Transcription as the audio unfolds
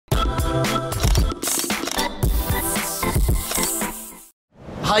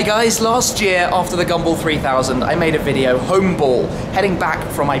Hi guys, last year after the Gumball 3000 I made a video, home ball, heading back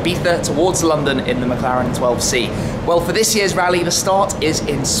from Ibiza towards London in the McLaren 12C. Well, for this year's rally the start is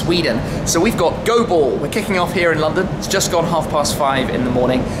in Sweden. So we've got GoBall, we're kicking off here in London, it's just gone 5:30 in the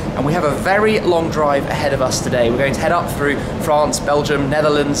morning and we have a very long drive ahead of us today. We're going to head up through France, Belgium,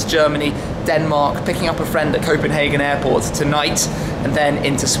 Netherlands, Germany, Denmark, picking up a friend at Copenhagen Airport tonight and then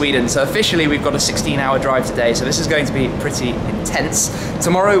into Sweden. So officially we've got a 16-hour drive today, so this is going to be pretty intense.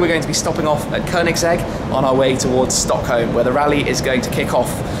 Tomorrow we're going to be stopping off at Koenigsegg on our way towards Stockholm, where the rally is going to kick off.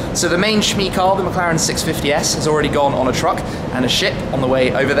 So the main Shmee car, the McLaren 650S, has already gone on a truck and a ship on the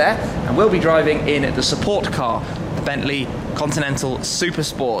way over there, and we'll be driving in the support car, the Bentley Continental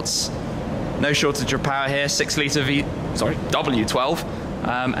Supersports. No shortage of power here, 6-litre W12,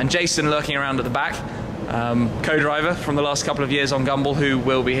 and Jason lurking around at the back. Co-driver from the last couple of years on Gumball, who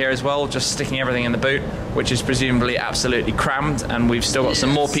will be here as well, just sticking everything in the boot, which is presumably absolutely crammed, and we've still got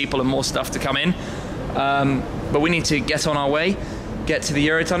some more people and more stuff to come in. But we need to get on our way, get to the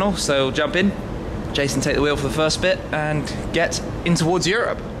Eurotunnel, so jump in, Jason take the wheel for the first bit, and get in towards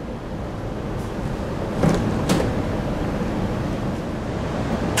Europe.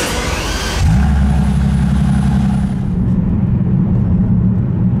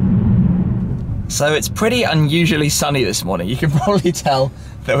 So it's pretty unusually sunny this morning. You can probably tell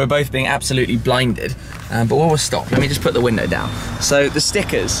that we're both being absolutely blinded. But while we're stopped, let me just put the window down. So the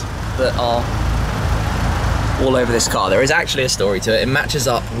stickers that are all over this car, there is actually a story to it. It matches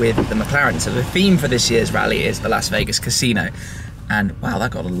up with the McLaren. So the theme for this year's rally is the Las Vegas Casino. And wow,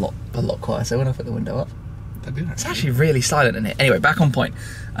 that got a lot quieter when I put the window up. It's actually really silent in here. Anyway, back on point.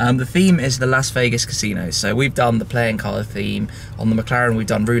 The theme is the Las Vegas Casino. So we've done the playing card theme. On the McLaren we've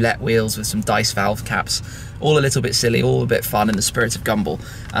done roulette wheels with some dice valve caps. All a little bit silly, all a bit fun in the spirit of Gumball.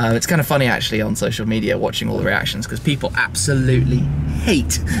 It's kind of funny actually on social media watching all the reactions, because people absolutely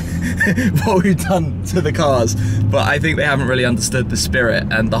hate what we've done to the cars. But I think they haven't really understood the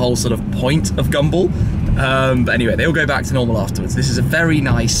spirit and the whole sort of point of Gumball. But anyway, they all go back to normal afterwards. This is a very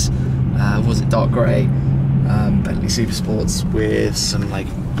nice, was it dark grey? Bentley Supersports with some like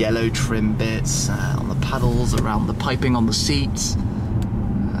yellow trim bits on the paddles, around the piping on the seats.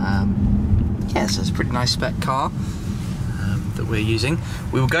 Yeah, so it's a pretty nice spec car that we're using.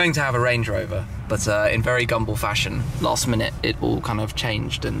 We were going to have a Range Rover, but in very Gumball fashion, last minute it all kind of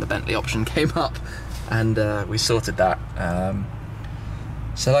changed and the Bentley option came up, and we sorted that.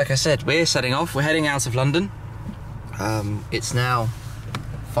 So like I said, we're setting off, we're heading out of London. It's now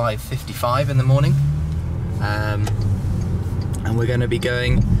 5:55 in the morning. And we're going to be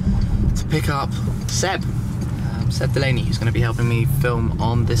going to pick up Seb Delaney, who's going to be helping me film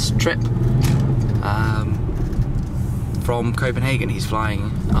on this trip from Copenhagen. He's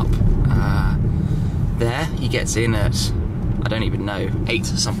flying up there. He gets in at, I don't even know, 8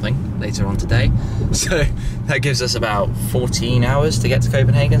 or something later on today. So that gives us about 14 hours to get to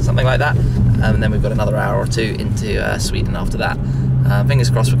Copenhagen, something like that. And then we've got another hour or two into Sweden after that. Fingers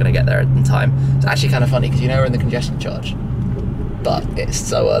crossed we're going to get there in time. It's actually kind of funny because you know we're in the congestion charge, but it's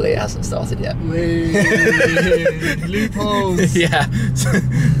so early it hasn't started yet. Loopholes. Yeah.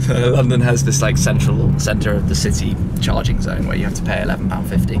 So London has this like centre of the city charging zone where you have to pay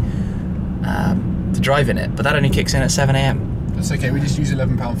 £11.50 to drive in it, but that only kicks in at 7 AM. That's okay. We just use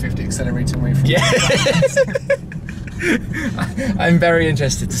 £11.50 accelerating away from. Yeah. I'm very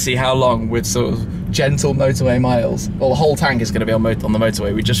interested to see how long, with sort of gentle motorway miles, well, the whole tank is going to be on the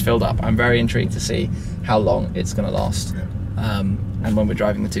motorway we just filled up. I'm very intrigued to see how long it's going to last. Yeah. And when we're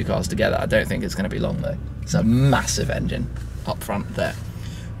driving the two cars together, I don't think it's going to be long though. It's a massive engine up front there.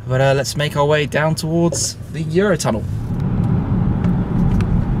 But let's make our way down towards the Eurotunnel.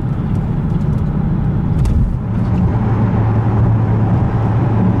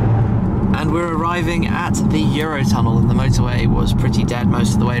 We're arriving at the Eurotunnel, and the motorway was pretty dead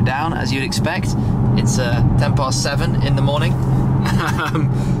most of the way down, as you'd expect. It's 7:10 in the morning,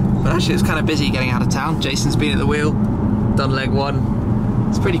 but actually it's kind of busy getting out of town. Jason's been at the wheel, done leg one.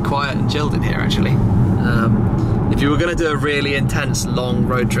 It's pretty quiet and chilled in here actually. If you were going to do a really intense long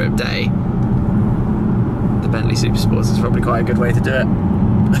road trip day, the Bentley Supersports is probably quite a good way to do it.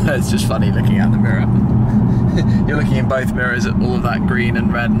 It's just funny looking out the mirror. You're looking in both mirrors at all of that green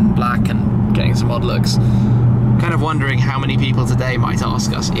and red and black and getting some odd looks. Kind of wondering how many people today might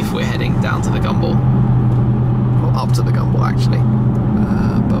ask us if we're heading down to the Gumball. Or up to the Gumball actually.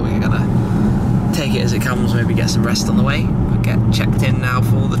 But we're gonna take it as it comes, maybe get some rest on the way, but get checked in now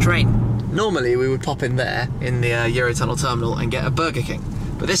for the train. Normally we would pop in there in the Eurotunnel terminal and get a Burger King.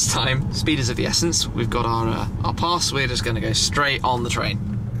 But this time, speed is of the essence. We've got our pass, we're just gonna go straight on the train.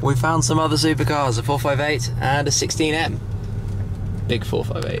 We found some other supercars, a 458 and a 16M. Big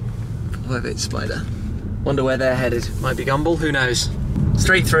 458. 458 Spider. Wonder where they're headed. Might be Gumball, who knows?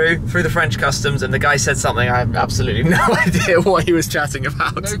 Straight through the French customs, and the guy said something I have absolutely no idea what he was chatting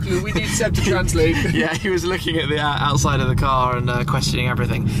about. No clue, we need Seb to translate. Yeah, he was looking at the outside of the car and questioning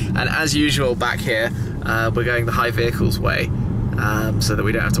everything. And as usual back here, we're going the high vehicles way, so that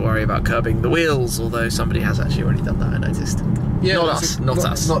we don't have to worry about curbing the wheels, although somebody has actually already done that, I noticed. Yeah, not us,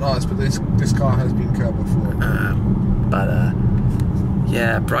 not us, but this car has been curbed before.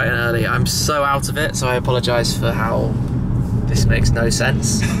 Yeah, bright and early. I'm so out of it, so I apologise for how this makes no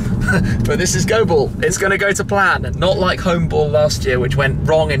sense. But this is GoBall. It's going to go to plan, not like Homeball last year, which went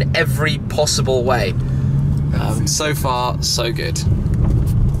wrong in every possible way. So far, so good.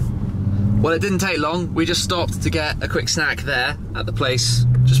 Well, it didn't take long. We just stopped to get a quick snack there at the place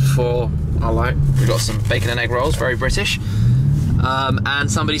just before our light. We got some bacon and egg rolls, very British.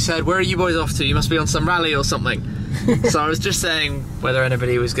 And somebody said, "Where are you boys off to? You must be on some rally or something." So I was just saying whether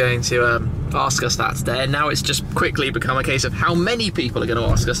anybody was going to ask us that today, and now it's just quickly become a case of how many people are going to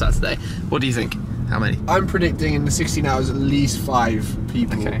ask us that today. What do you think? How many? I'm predicting in the 16 hours at least 5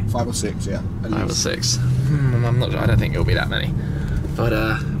 people. Okay. 5 or 6, yeah. At 5 or least. 6. I'm not. I don't think it'll be that many. But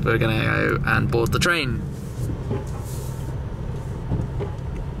we're going to go and board the train.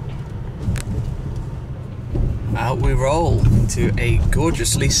 Out we roll into a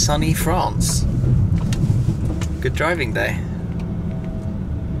gorgeously sunny France. Good driving day.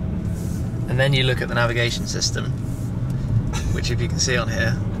 And then you look at the navigation system, which if you can see on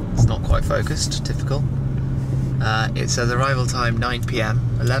here, it's not quite focused, typical. It says arrival time 9 PM,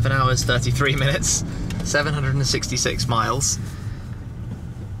 11 hours 33 minutes, 766 miles.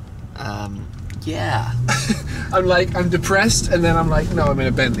 Yeah. I'm depressed, and then I'm like, no, I'm in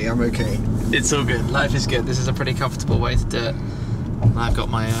a Bentley, I'm okay. It's all good, life is good. This is a pretty comfortable way to do it. I've got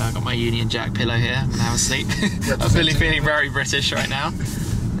my Union Jack pillow here, and I was asleep. I'm feeling very British right now.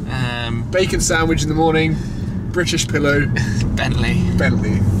 Bacon sandwich in the morning, British pillow. Bentley.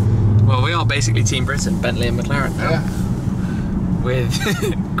 Well, we are basically Team Britain, Bentley and McLaren now. Yeah.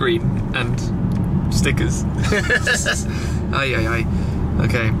 With green and stickers. Aye.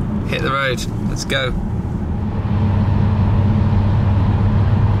 Okay, hit the road. Let's go.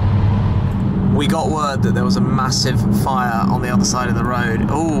 We got word that there was a massive fire on the other side of the road.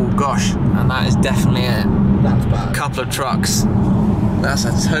 Oh gosh, and that is definitely it. That's bad. A couple of trucks. That's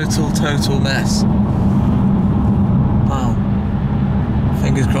a total mess. Wow.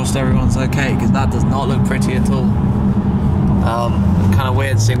 Fingers crossed everyone's okay, because that does not look pretty at all. Kind of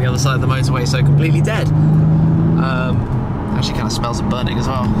weird seeing the other side of the motorway so completely dead. Actually kind of smells of burning as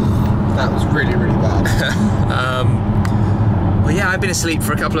well. That was really bad. Well, yeah, I've been asleep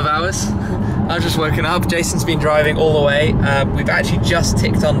for a couple of hours. I've just woken up. Jason's been driving all the way. We've actually just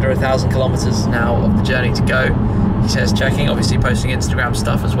ticked under 1,000 kilometers now of the journey to go. He says checking, obviously posting Instagram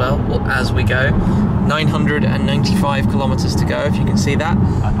stuff as well as we go. 995 kilometers to go, if you can see that.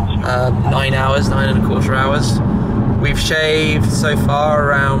 9 hours, 9.25 hours. We've shaved so far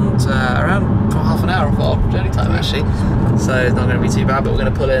around half an hour of our journey time actually. So it's not going to be too bad, but we're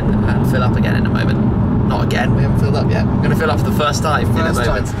going to pull in and fill up again in a moment. Not again, we haven't filled up yet. We're going to fill up for the first time in a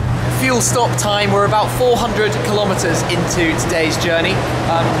moment. Fuel stop time, we're about 400 kilometers into today's journey.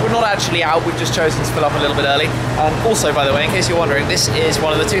 We're not actually out, we've just chosen to fill up a little bit early. Also, by the way, in case you're wondering, this is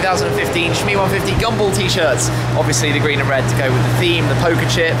one of the 2015 Shmee 150 Gumball t-shirts. Obviously the green and red to go with the theme, the poker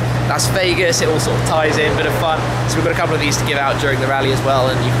chip, Las Vegas, it all sort of ties in, bit of fun. So we've got a couple of these to give out during the rally as well,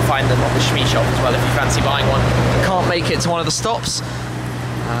 and you can find them on the Shmee shop as well if you fancy buying one. Can't make it to one of the stops.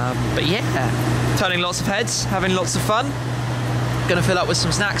 But yeah, turning lots of heads, having lots of fun. Gonna fill up with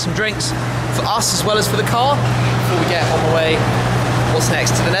some snacks, some drinks for us as well as for the car before we get on the way. What's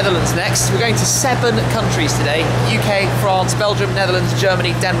next? To the Netherlands next. We're going to 7 countries today: UK, France, Belgium, Netherlands,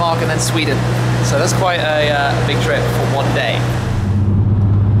 Germany, Denmark, and then Sweden. So that's quite a big trip for one day.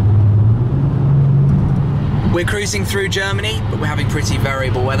 We're cruising through Germany, but we're having pretty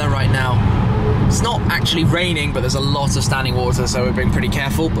variable weather right now. It's not actually raining, but there's a lot of standing water, so we're being pretty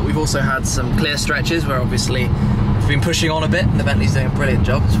careful. But we've also had some clear stretches where obviously we've been pushing on a bit, and the Bentley's doing a brilliant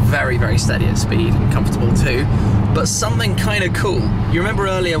job. It's very steady at speed and comfortable too. But something kind of cool. You remember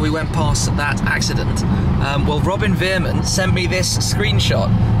earlier we went past that accident? Well, Robin Veerman sent me this screenshot.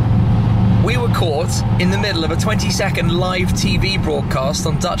 We were caught in the middle of a 20-second live TV broadcast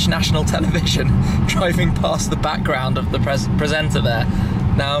on Dutch national television, driving past the background of the presenter there.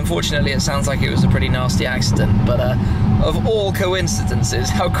 Now, unfortunately, it sounds like it was a pretty nasty accident, but of all coincidences,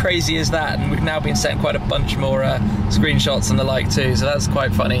 how crazy is that? And we've now been sent quite a bunch more screenshots and the like too, so that's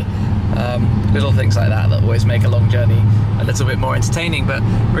quite funny. Little things like that always make a long journey a little bit more entertaining. But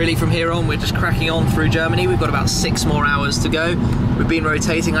really from here on, we're just cracking on through Germany. We've got about 6 more hours to go. We've been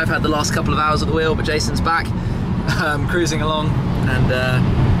rotating. I've had the last couple of hours at the wheel, but Jason's back, cruising along and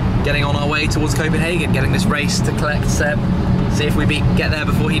getting on our way towards Copenhagen, getting this race to collect Seb, see if we get there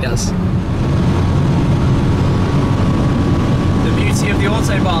before he does. The beauty of the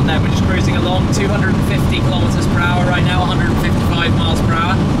Autobahn there, we're just cruising along 250 kilometers per hour right now, 155 miles per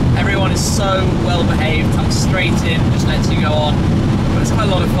hour. Everyone is so well behaved, tucks straight in, just lets you go on. But it's quite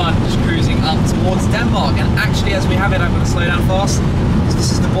a lot of fun just cruising up towards Denmark. And actually, as we have it, I'm going to slow down fast. So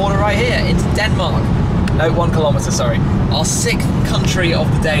this is the border right here into Denmark. No, 1 kilometer, sorry. Our 6th country of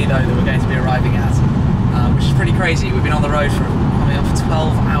the day, though, that we're going to be arriving at, which is pretty crazy. We've been on the road for coming up for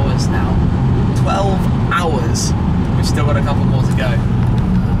 12 hours now. 12 hours. We've still got a couple more to go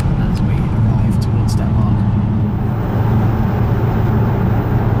as we arrive towards Denmark.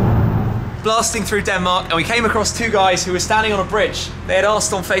 Blasting through Denmark, and we came across 2 guys who were standing on a bridge. They had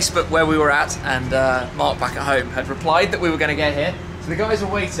asked on Facebook where we were at, and Mark back at home had replied that we were going to get here. So the guys were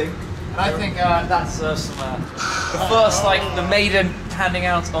waiting. And I think that's the first, like, the maiden handing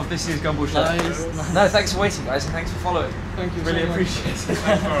out of this year's Gumball show. Nice. No, thanks for waiting, guys, and thanks for following. Thank you. Really appreciate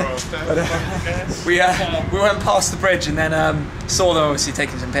it. We went past the bridge and then saw them obviously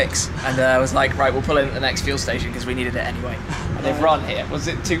taking some pics, and was like, right, we'll pull in at the next fuel station because we needed it anyway. And they've run here. Was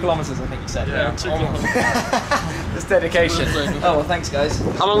it 2 kilometers? I think you said. Yeah, 2 kilometers. That's dedication. Oh well, thanks, guys.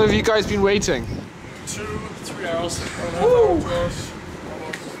 How long have you guys been waiting? 2-3 hours.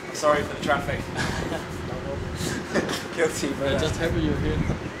 Sorry for the traffic. Guilty, but Just happy you're here.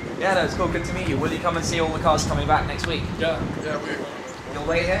 yeah, no, it's cool. Good to meet you. Will you come and see all the cars coming back next week? Yeah, You'll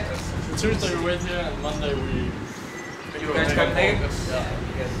wait here? Tuesday we wait here, and Monday we You go to Copenhagen? Yeah.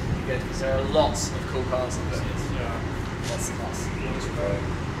 You good, because there are lots of cool cars on this. Yeah. Lots and lots.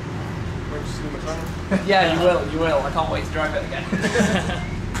 Wait to see the McLaren? Yeah, you will. I can't wait to drive it again.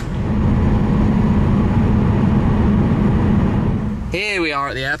 Here we are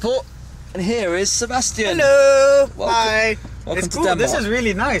at the airport, and here is Sebastian. Hello! Welcome. Hi! Welcome It's to cool, Denmark. this is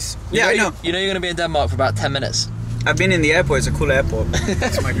really nice. You know you're going to be in Denmark for about 10 minutes. I've been in the airport, it's a cool airport.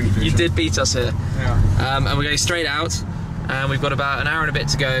 That's my conclusion. You did beat us here. Yeah. And we're going straight out, and we've got about an hour and a bit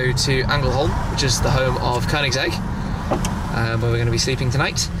to go to Angelholm, which is the home of Koenigsegg, where we're going to be sleeping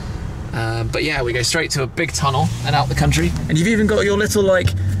tonight. But yeah, we go straight to a big tunnel and out the country. And you've even got your little, like,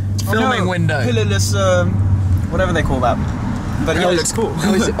 filming window. Pillarless, whatever they call that. But yeah, it looks cool.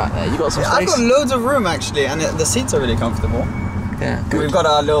 How is it back there? You got some space? I've got loads of room actually, and the seats are really comfortable. Yeah, good. We've got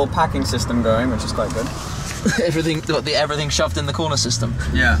our little packing system going, which is quite good. everything shoved in the corner system.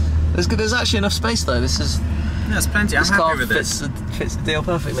 Yeah. There's actually enough space though. This is There's plenty. I'm happy with this. Fits the deal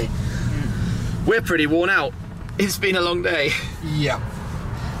perfectly. We're pretty worn out. It's been a long day. Yeah.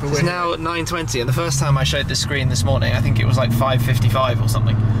 It's now 9:20, and the first time I showed this screen this morning, I think it was like 5:55 or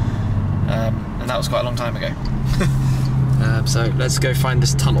something, and that was quite a long time ago. So let's go find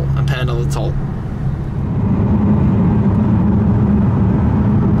this tunnel and pay another toll.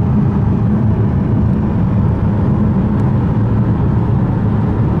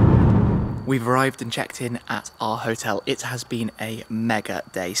 We've arrived and checked in at our hotel. It has been a mega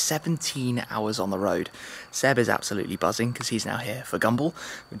day, 17 hours on the road. Seb is absolutely buzzing because he's now here for Gumball.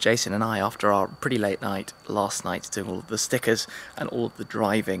 With Jason and I, after our pretty late night last night, doing all of the stickers and all of the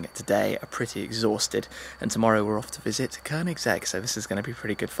driving today, are pretty exhausted. And tomorrow we're off to visit Koenigsegg, so this is going to be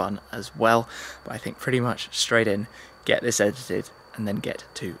pretty good fun as well. But I think pretty much straight in, get this edited, and then get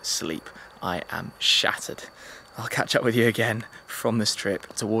to sleep. I am shattered. I'll catch up with you again from this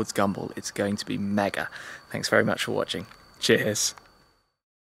trip towards Gumball. It's going to be mega. Thanks very much for watching. Cheers.